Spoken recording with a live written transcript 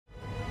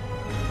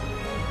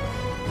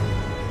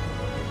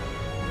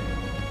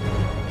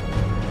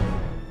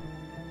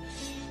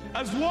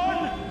as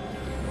one!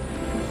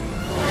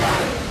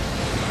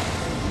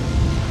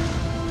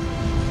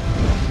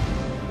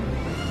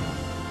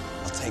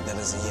 I'll take that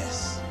as a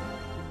yes.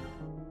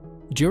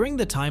 During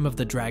the time of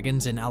the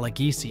dragons in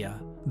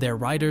Alagaesia, their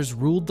riders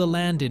ruled the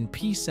land in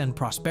peace and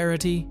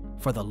prosperity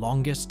for the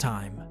longest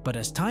time. But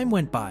as time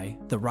went by,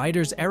 the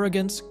riders'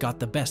 arrogance got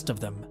the best of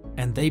them,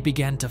 and they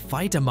began to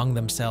fight among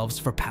themselves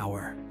for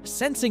power.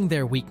 Sensing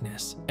their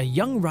weakness, a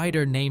young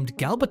rider named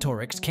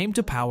Galbatorix came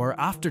to power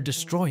after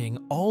destroying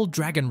all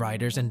dragon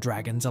riders and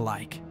dragons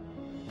alike.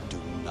 Do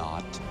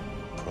not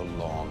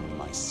prolong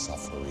my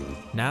suffering.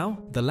 Now,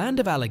 the land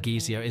of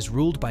Alagaesia is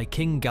ruled by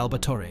King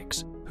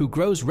Galbatorix, who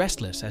grows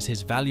restless as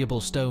his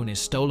valuable stone is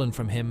stolen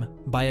from him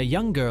by a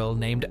young girl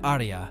named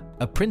Arya,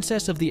 a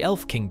princess of the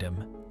Elf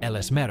Kingdom,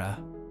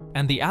 Elismera,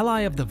 and the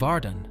ally of the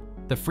Varden,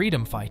 the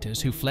freedom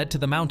fighters who fled to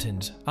the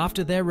mountains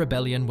after their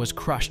rebellion was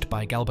crushed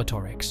by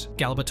Galbatorix.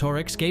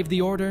 Galbatorix gave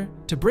the order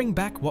to bring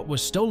back what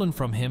was stolen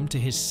from him to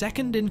his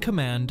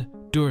second-in-command,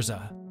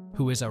 Durza,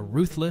 who is a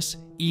ruthless,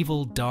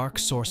 evil, dark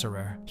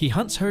sorcerer. He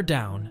hunts her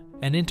down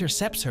and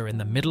intercepts her in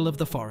the middle of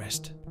the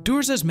forest.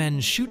 Durza's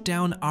men shoot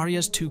down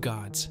Arya's two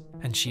guards,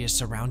 and she is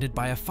surrounded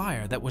by a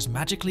fire that was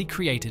magically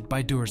created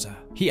by Durza.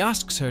 He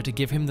asks her to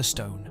give him the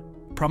stone,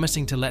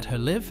 promising to let her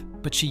live,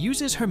 but she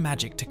uses her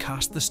magic to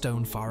cast the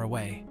stone far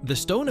away. The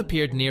stone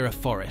appeared near a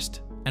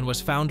forest and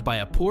was found by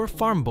a poor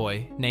farm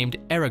boy named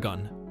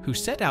Eragon, who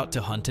set out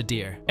to hunt a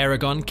deer.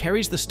 Eragon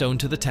carries the stone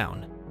to the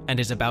town and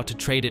is about to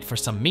trade it for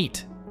some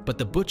meat, but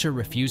the butcher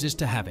refuses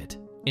to have it.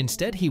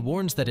 Instead, he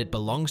warns that it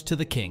belongs to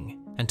the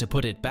king and to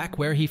put it back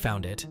where he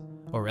found it,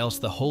 or else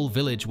the whole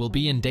village will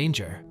be in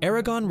danger.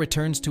 Eragon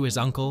returns to his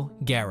uncle,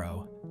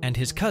 Garrow, and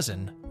his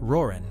cousin,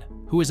 Roran,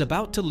 who is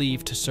about to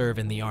leave to serve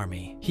in the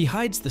army. He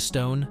hides the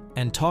stone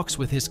and talks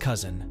with his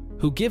cousin,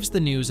 who gives the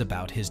news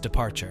about his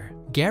departure.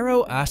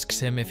 Garrow asks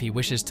him if he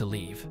wishes to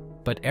leave,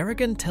 but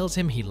Eragon tells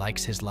him he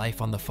likes his life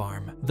on the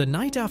farm. The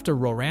night after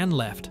Roran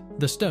left,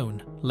 the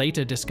stone,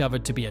 later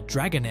discovered to be a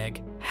dragon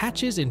egg,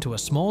 hatches into a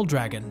small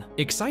dragon.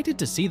 Excited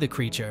to see the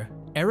creature,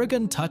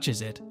 Eragon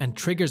touches it and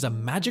triggers a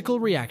magical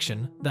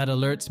reaction that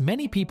alerts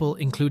many people,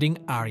 including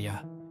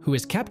Arya, who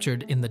is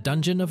captured in the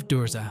dungeon of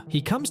Durza.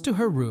 He comes to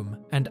her room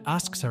and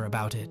asks her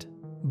about it,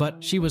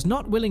 but she was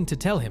not willing to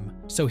tell him,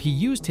 so he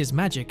used his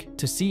magic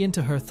to see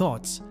into her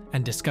thoughts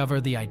and discover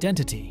the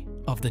identity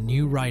of the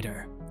new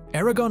rider.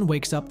 Eragon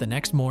wakes up the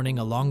next morning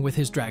along with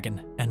his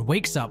dragon and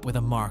wakes up with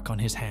a mark on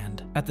his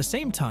hand. At the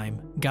same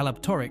time,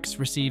 Galbatorix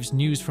receives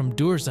news from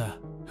Durza,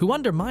 who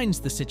undermines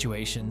the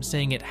situation,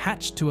 saying it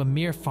hatched to a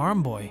mere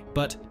farm boy,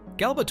 but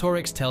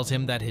Galbatorix tells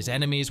him that his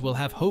enemies will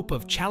have hope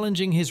of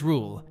challenging his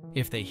rule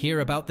if they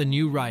hear about the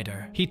new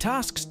rider. He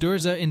tasks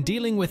Durza in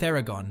dealing with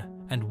Eragon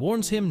and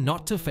warns him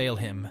not to fail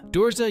him.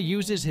 Durza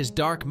uses his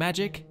dark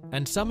magic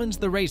and summons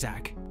the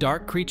Razak,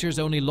 dark creatures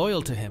only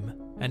loyal to him,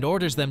 and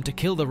orders them to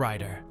kill the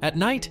rider. At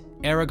night,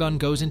 Eragon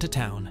goes into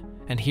town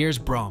and hears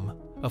Brom,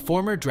 a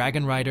former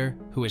dragon rider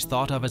who is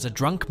thought of as a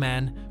drunk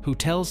man who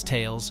tells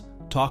tales,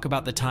 talk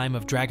about the time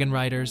of dragon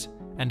riders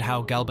and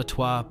how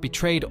Galbatois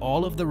betrayed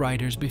all of the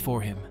riders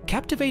before him.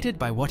 Captivated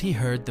by what he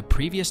heard the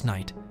previous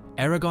night,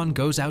 Eragon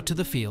goes out to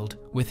the field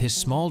with his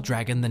small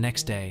dragon the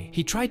next day.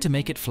 He tried to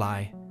make it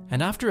fly,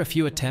 and after a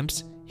few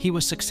attempts, he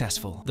was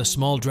successful. The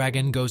small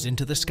dragon goes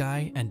into the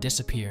sky and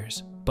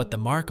disappears, but the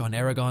mark on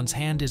Eragon's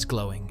hand is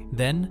glowing.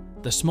 Then,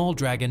 the small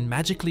dragon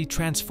magically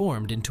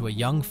transformed into a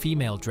young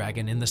female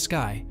dragon in the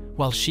sky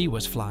while she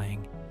was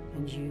flying.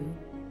 And you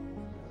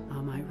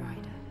are my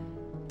rider.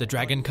 The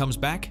dragon comes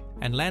back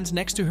and lands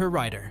next to her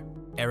rider.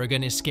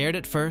 Eragon is scared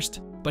at first,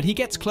 but he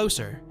gets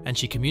closer and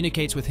she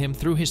communicates with him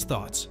through his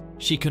thoughts.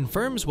 She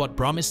confirms what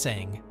Brom is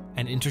saying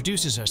and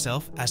introduces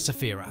herself as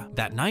Saphira.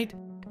 That night,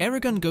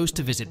 Eragon goes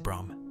to visit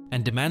Brom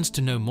and demands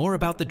to know more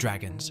about the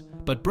dragons,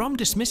 but Brom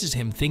dismisses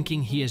him,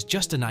 thinking he is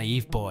just a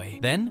naive boy.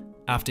 Then,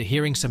 after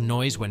hearing some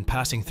noise when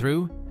passing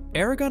through,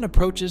 Eragon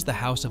approaches the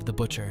house of the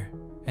butcher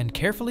and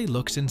carefully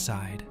looks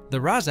inside. The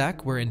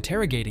Razak were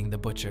interrogating the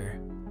butcher,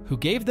 who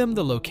gave them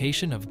the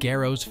location of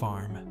Garrow's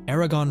farm.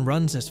 Eragon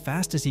runs as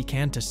fast as he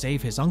can to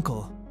save his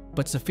uncle,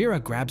 but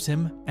Saphira grabs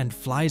him and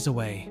flies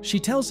away. She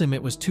tells him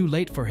it was too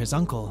late for his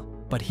uncle,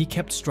 but he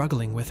kept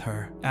struggling with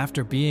her.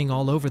 After being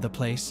all over the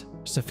place,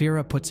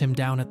 Saphira puts him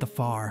down at the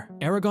far.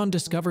 Eragon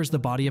discovers the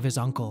body of his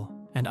uncle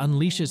and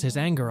unleashes his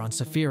anger on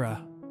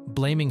Saphira,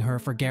 blaming her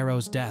for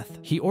Garrow's death.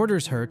 He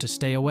orders her to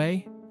stay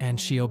away, and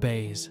she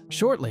obeys.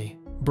 Shortly,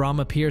 Brom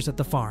appears at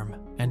the farm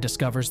and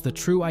discovers the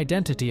true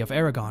identity of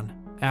Eragon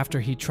after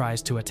he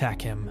tries to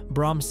attack him.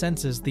 Brom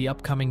senses the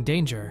upcoming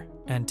danger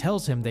and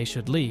tells him they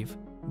should leave,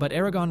 but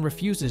Eragon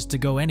refuses to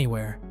go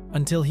anywhere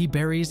until he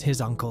buries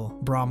his uncle.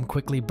 Brom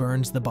quickly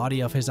burns the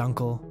body of his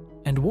uncle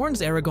and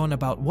warns Eragon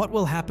about what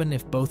will happen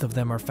if both of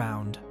them are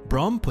found.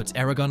 Brom puts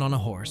Eragon on a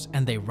horse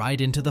and they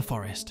ride into the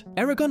forest.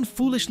 Eragon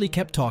foolishly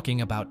kept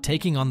talking about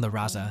taking on the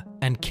Raza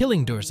and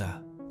killing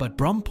Durza, but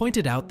Brom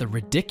pointed out the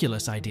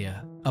ridiculous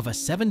idea of a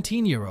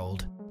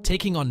 17-year-old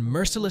taking on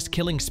merciless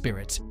killing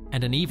spirits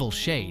and an evil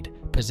shade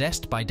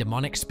possessed by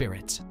demonic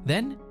spirits.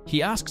 Then,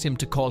 he asks him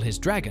to call his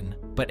dragon,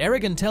 but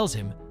Eragon tells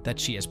him that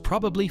she is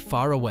probably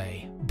far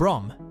away.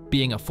 Brom,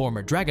 being a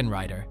former dragon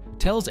rider,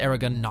 tells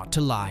Eragon not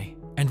to lie,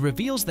 and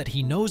reveals that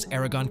he knows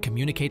Eragon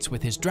communicates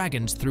with his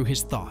dragons through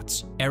his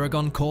thoughts.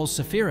 Eragon calls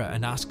Saphira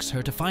and asks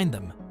her to find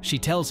them. She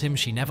tells him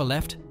she never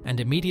left and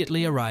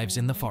immediately arrives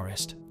in the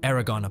forest.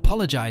 Eragon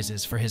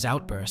apologizes for his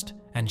outburst,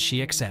 and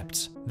she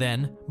accepts.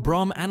 Then,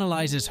 Brom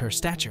analyzes her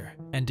stature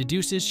and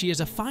deduces she is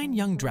a fine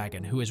young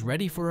dragon who is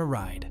ready for a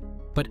ride.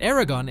 But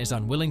Eragon is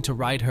unwilling to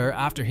ride her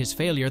after his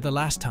failure the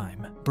last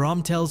time.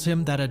 Brom tells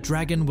him that a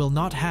dragon will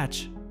not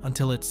hatch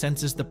until it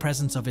senses the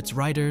presence of its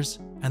riders,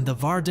 and the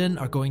Varden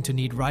are going to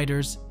need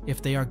riders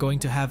if they are going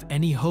to have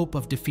any hope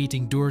of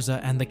defeating Durza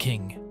and the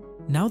king.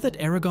 Now that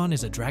Eragon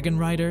is a dragon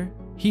rider,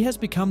 he has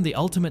become the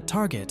ultimate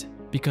target,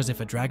 because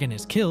if a dragon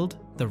is killed,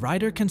 the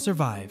rider can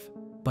survive.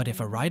 But if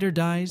a rider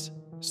dies,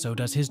 so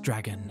does his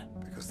dragon.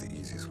 Because the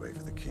easiest way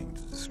for the king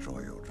to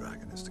destroy your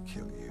dragon is to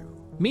kill you.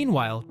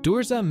 Meanwhile,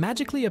 Durza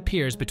magically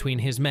appears between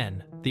his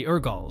men, the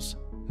Urgals,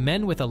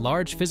 men with a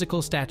large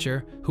physical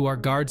stature who are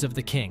guards of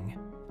the king,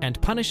 and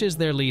punishes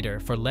their leader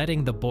for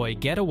letting the boy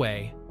get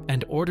away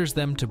and orders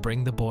them to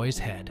bring the boy's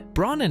head.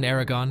 Bronn and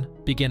Eragon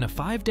begin a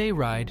 5-day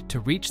ride to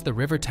reach the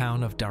river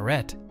town of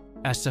Daret,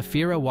 as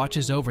Saphira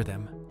watches over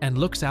them and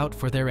looks out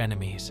for their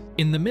enemies.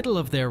 In the middle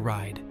of their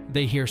ride,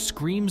 they hear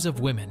screams of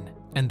women,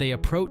 and they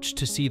approach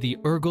to see the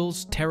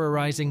Urgals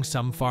terrorizing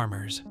some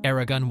farmers.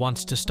 Eragon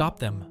wants to stop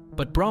them,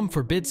 but Brom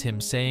forbids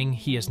him, saying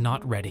he is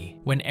not ready.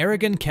 When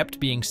Eragon kept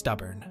being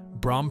stubborn,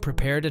 Brom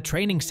prepared a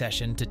training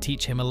session to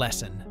teach him a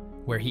lesson,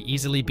 where he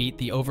easily beat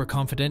the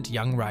overconfident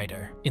young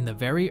rider. In the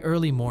very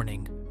early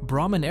morning,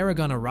 Brom and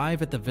Eragon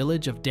arrive at the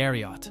village of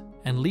Dariot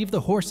and leave the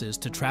horses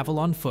to travel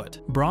on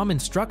foot. Brom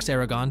instructs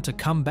Eragon to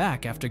come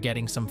back after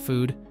getting some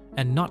food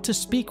and not to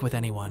speak with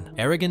anyone.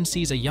 Eragon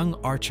sees a young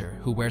archer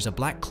who wears a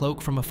black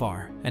cloak from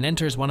afar and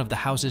enters one of the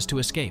houses to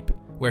escape,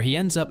 where he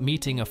ends up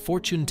meeting a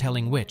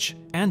fortune-telling witch,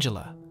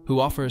 Angela, who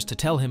offers to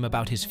tell him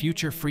about his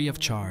future free of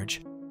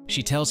charge.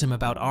 She tells him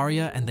about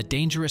Arya and the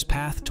dangerous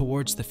path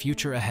towards the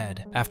future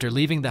ahead. After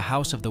leaving the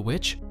house of the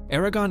witch,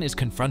 Eragon is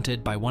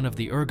confronted by one of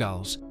the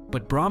Urgals,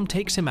 but Brom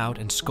takes him out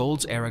and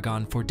scolds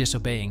Eragon for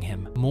disobeying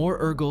him. More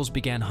Urgals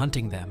began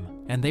hunting them,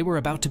 and they were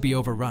about to be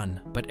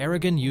overrun, but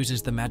Eragon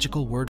uses the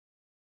magical word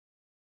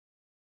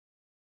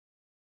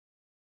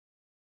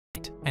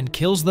and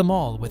kills them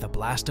all with a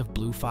blast of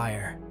blue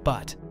fire.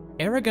 But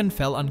Eragon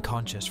fell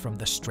unconscious from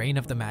the strain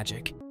of the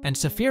magic, and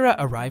Saphira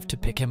arrived to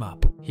pick him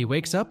up. He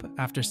wakes up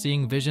after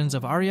seeing visions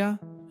of Arya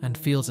and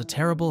feels a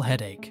terrible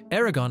headache.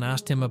 Eragon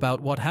asked him about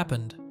what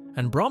happened,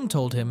 and Brom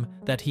told him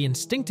that he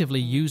instinctively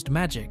used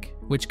magic,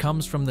 which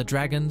comes from the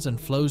dragons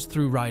and flows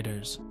through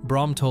riders.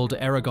 Brom told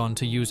Eragon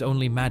to use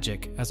only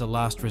magic as a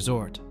last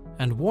resort,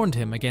 and warned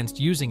him against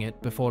using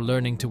it before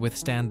learning to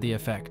withstand the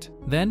effect.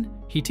 Then,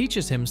 he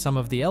teaches him some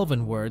of the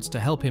elven words to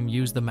help him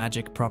use the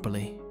magic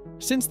properly.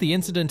 Since the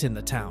incident in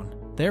the town,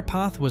 their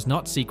path was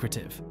not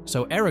secretive,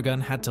 so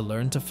Eragon had to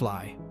learn to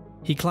fly.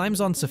 He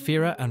climbs on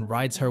Saphira and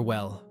rides her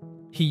well.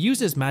 He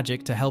uses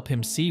magic to help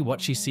him see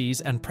what she sees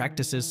and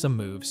practices some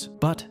moves.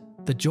 But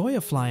the joy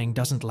of flying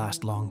doesn't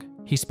last long.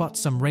 He spots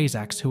some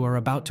Razaks who are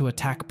about to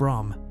attack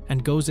Brom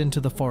and goes into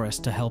the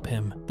forest to help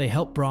him. They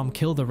help Brom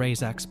kill the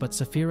Razaks, but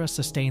Saphira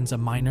sustains a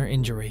minor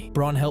injury.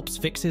 Bronn helps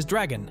fix his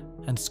dragon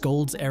and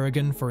scolds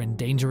Eragon for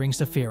endangering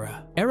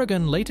Saphira.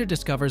 Eragon later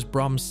discovers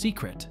Brom's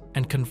secret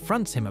and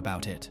confronts him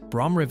about it.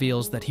 Brom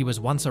reveals that he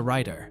was once a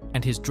rider,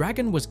 and his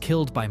dragon was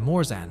killed by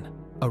Morzan,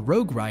 a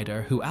rogue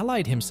rider who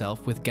allied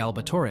himself with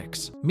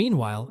Galbatorix.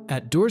 Meanwhile,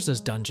 at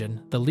Durza's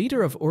dungeon, the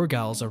leader of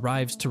Urgals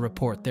arrives to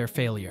report their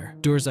failure.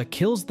 Durza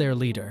kills their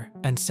leader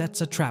and sets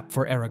a trap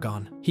for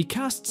Eragon. He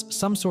casts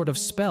some sort of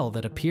spell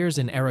that appears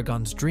in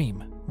Eragon's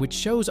dream, which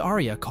shows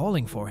Arya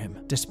calling for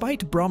him.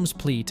 Despite Brom's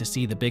plea to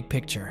see the big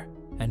picture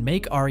and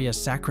make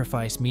Arya's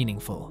sacrifice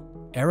meaningful,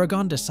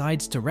 Eragon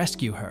decides to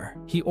rescue her.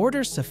 He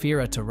orders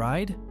Saphira to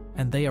ride,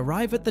 and they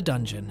arrive at the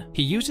dungeon.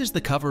 He uses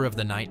the cover of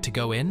the night to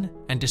go in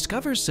and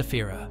discovers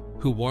Saphira,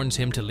 who warns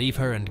him to leave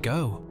her and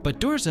go. But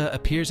Durza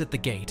appears at the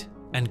gate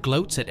and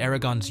gloats at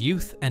Eragon's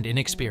youth and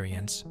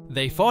inexperience.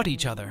 They fought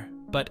each other,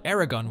 but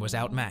Eragon was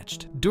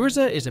outmatched.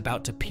 Durza is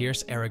about to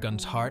pierce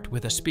Eragon's heart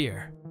with a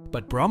spear,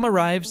 but Brom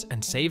arrives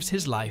and saves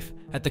his life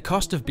at the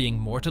cost of being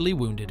mortally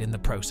wounded in the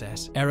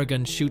process.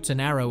 Eragon shoots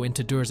an arrow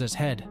into Durza's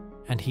head,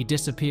 and he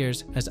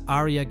disappears as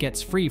Arya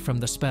gets free from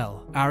the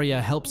spell. Arya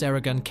helps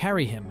Eragon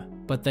carry him,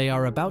 but they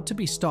are about to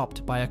be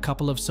stopped by a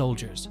couple of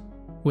soldiers.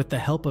 With the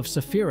help of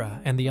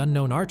Saphira and the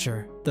unknown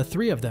archer, the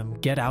three of them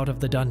get out of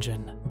the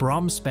dungeon.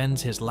 Brom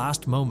spends his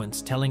last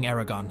moments telling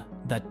Eragon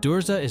that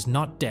Durza is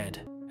not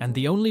dead, and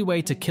the only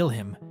way to kill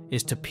him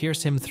is to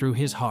pierce him through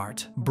his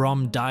heart.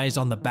 Brom dies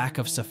on the back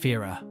of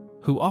Saphira,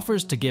 who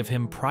offers to give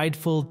him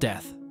prideful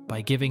death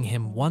by giving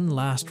him one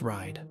last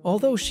ride.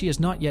 Although she is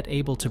not yet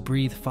able to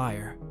breathe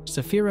fire,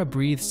 Saphira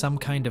breathes some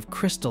kind of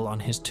crystal on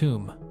his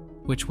tomb,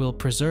 which will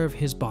preserve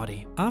his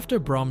body. After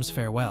Brom's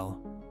farewell,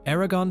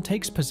 Eragon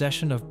takes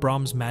possession of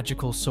Brom's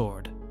magical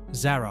sword,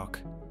 Zarok,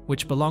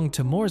 which belonged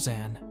to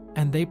Morzan,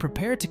 and they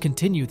prepare to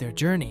continue their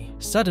journey.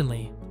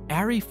 Suddenly,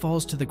 Ari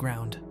falls to the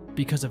ground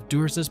because of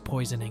Durza's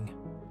poisoning.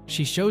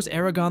 She shows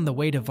Eragon the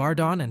way to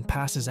Vardon and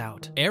passes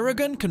out.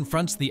 Eragon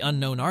confronts the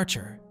unknown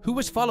archer, who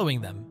was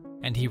following them,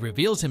 and he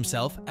reveals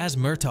himself as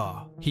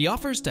Murtaugh. He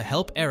offers to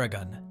help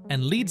Eragon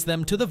and leads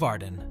them to the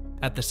Varden.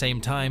 At the same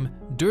time,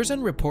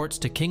 Durzan reports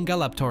to King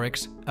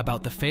Galbatorix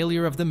about the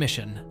failure of the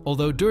mission.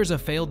 Although Durza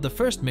failed the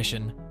first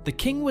mission, the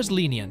king was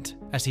lenient,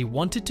 as he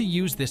wanted to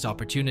use this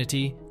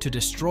opportunity to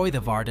destroy the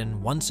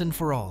Varden once and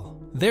for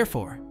all.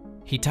 Therefore,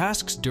 he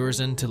tasks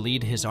Durzan to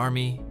lead his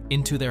army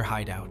into their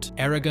hideout.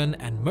 Eragon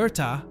and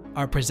Murtaugh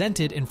are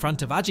presented in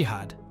front of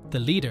Ajihad, the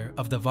leader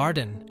of the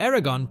Varden.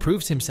 Eragon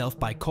proves himself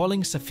by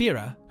calling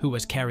Saphira, who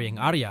was carrying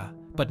Arya,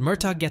 but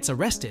Murtaugh gets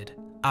arrested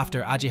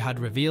after Ajihad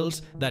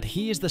reveals that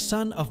he is the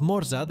son of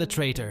Morza the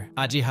traitor.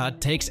 Ajihad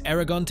takes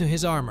Eragon to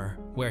his armor,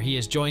 where he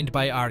is joined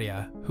by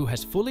Arya, who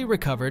has fully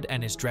recovered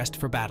and is dressed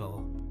for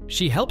battle.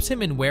 She helps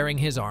him in wearing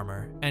his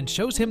armor and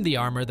shows him the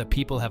armor the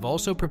people have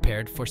also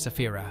prepared for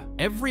Saphira.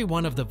 Every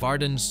one of the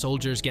Varden's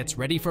soldiers gets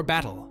ready for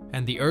battle,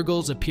 and the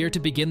Urgals appear to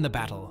begin the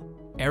battle.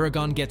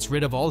 Eragon gets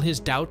rid of all his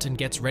doubt and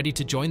gets ready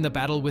to join the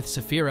battle with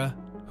Saphira,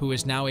 who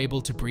is now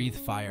able to breathe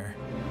fire.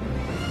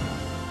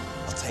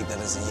 I'll take that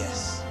as a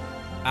yes.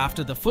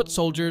 After the foot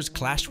soldiers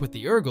clash with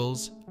the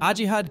Urgals,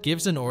 Ajihad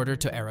gives an order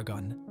to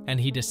Eragon, and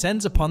he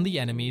descends upon the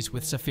enemies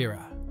with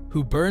Saphira,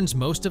 who burns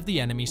most of the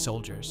enemy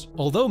soldiers.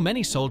 Although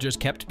many soldiers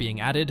kept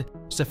being added,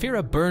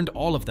 Saphira burned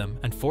all of them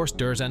and forced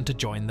Durzan to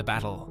join the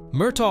battle.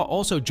 Murtaugh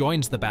also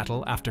joins the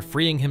battle after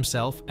freeing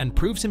himself and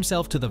proves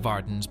himself to the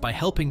Vardens by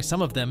helping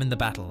some of them in the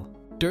battle.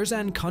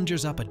 Durzan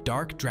conjures up a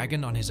dark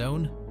dragon on his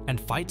own and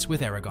fights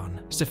with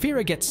Eragon.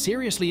 Saphira gets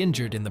seriously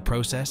injured in the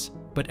process,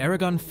 but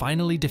Eragon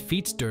finally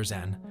defeats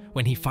Durzan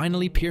when he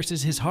finally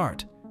pierces his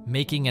heart,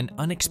 making an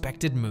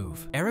unexpected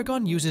move.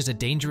 Eragon uses a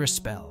dangerous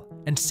spell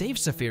and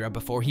saves Saphira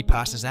before he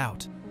passes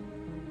out.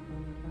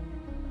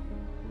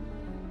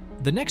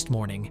 The next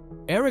morning,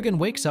 Eragon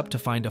wakes up to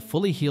find a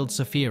fully healed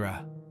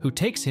Saphira, who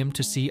takes him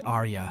to see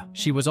Arya.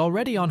 She was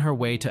already on her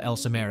way to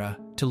Elsamera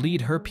to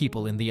lead her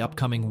people in the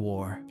upcoming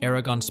war.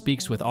 Eragon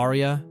speaks with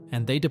Arya,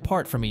 and they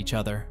depart from each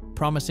other,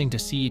 promising to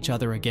see each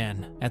other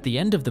again. At the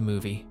end of the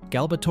movie,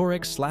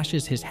 Galbatorix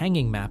slashes his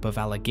hanging map of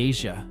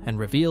Alagaesia and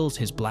reveals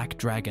his black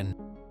dragon.